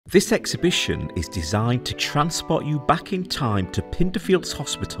This exhibition is designed to transport you back in time to Pinderfields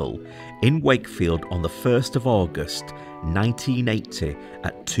Hospital in Wakefield on the 1st of August 1980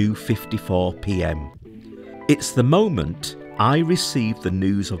 at 2:54 p.m. It's the moment I received the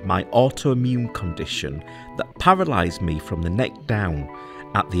news of my autoimmune condition that paralysed me from the neck down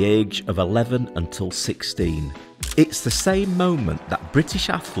at the age of 11 until 16. It's the same moment that British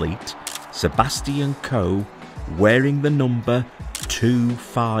athlete Sebastian Coe, wearing the number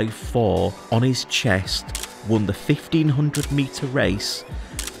 254 on his chest, won the 1500 metre race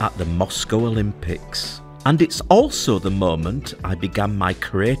at the Moscow Olympics. And it's also the moment I began my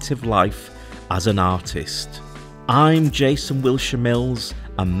creative life as an artist. I'm Jason Wilsher-Mills,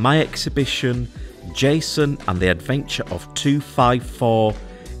 and my exhibition, Jason and the Adventure of 254,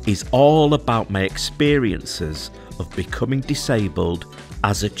 is all about my experiences of becoming disabled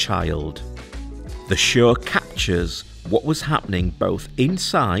as a child. The show captures what was happening both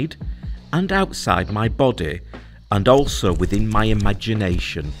inside and outside my body, and also within my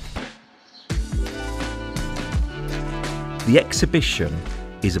imagination. The exhibition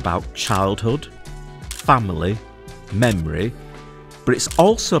is about childhood, family, memory, but it's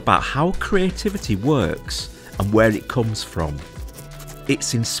also about how creativity works and where it comes from.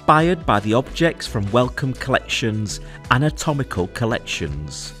 It's inspired by the objects from Wellcome Collection's anatomical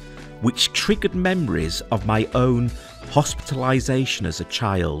collections, which triggered memories of my own hospitalisation as a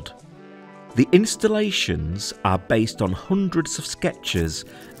child. The installations are based on hundreds of sketches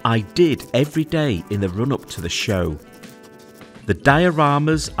I did every day in the run-up to the show. The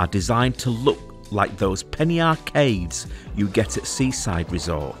dioramas are designed to look like those penny arcades you get at seaside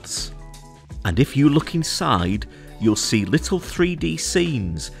resorts. And if you look inside, you'll see little 3D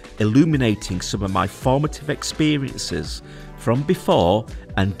scenes illuminating some of my formative experiences from before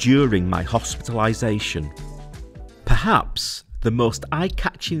and during my hospitalisation. Perhaps the most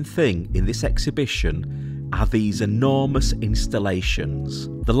eye-catching thing in this exhibition are these enormous installations.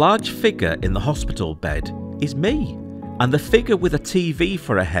 The large figure in the hospital bed is me, and the figure with a TV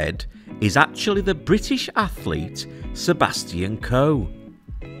for a head is actually the British athlete Sebastian Coe.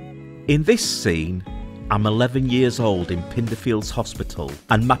 In this scene, I'm 11 years old in Pinderfields Hospital,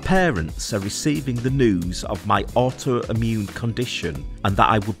 and my parents are receiving the news of my autoimmune condition and that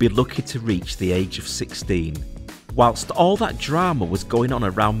I would be lucky to reach the age of 16. Whilst all that drama was going on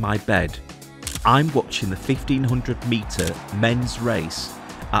around my bed, I'm watching the 1500 metre men's race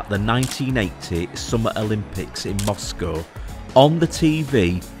at the 1980 Summer Olympics in Moscow on the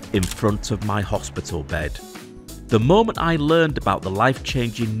TV in front of my hospital bed. The moment I learned about the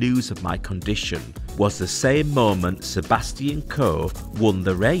life-changing news of my condition was the same moment Sebastian Coe won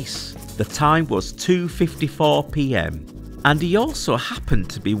the race. The time was 2:54 p.m. and he also happened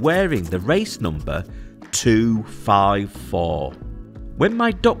to be wearing the race number 254. When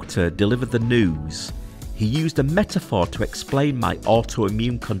my doctor delivered the news, he used a metaphor to explain my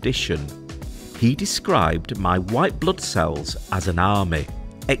autoimmune condition. He described my white blood cells as an army,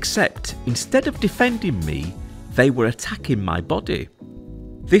 except instead of defending me, they were attacking my body.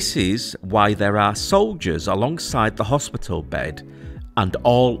 This is why there are soldiers alongside the hospital bed and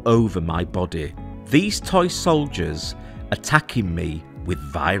all over my body. These toy soldiers attacking me with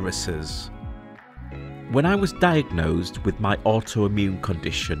viruses. When I was diagnosed with my autoimmune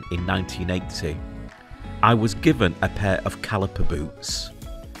condition in 1980, I was given a pair of Calliper Boots.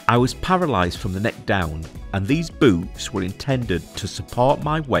 I was paralysed from the neck down, and these boots were intended to support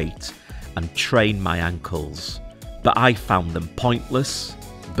my weight and train my ankles, but I found them pointless,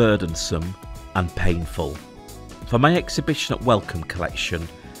 burdensome and painful. For my exhibition at Wellcome Collection,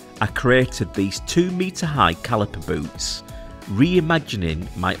 I created these 2-metre high Calliper boots, reimagining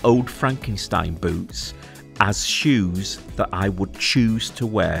my old Frankenstein boots as shoes that I would choose to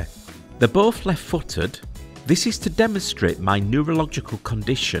wear. They're both left-footed. This is to demonstrate my neurological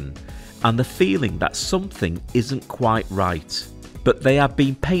condition and the feeling that something isn't quite right. But they are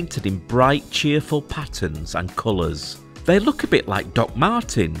being painted in bright, cheerful patterns and colours. They look a bit like Doc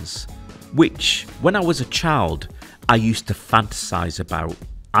Martens, which, when I was a child, I used to fantasise about.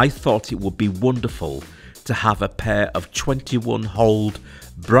 I thought it would be wonderful to have a pair of 21-holed,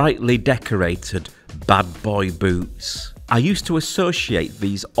 brightly decorated bad boy boots. I used to associate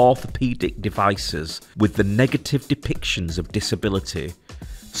these orthopaedic devices with the negative depictions of disability,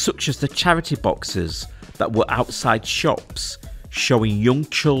 such as the charity boxes that were outside shops showing young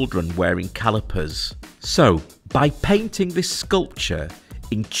children wearing calipers. So, by painting this sculpture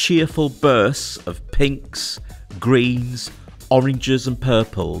in cheerful bursts of pinks, greens, oranges and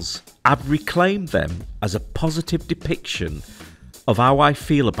purples, I've reclaimed them as a positive depiction of how I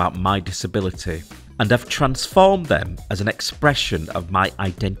feel about my disability. and have transformed them as an expression of my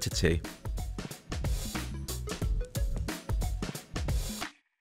identity.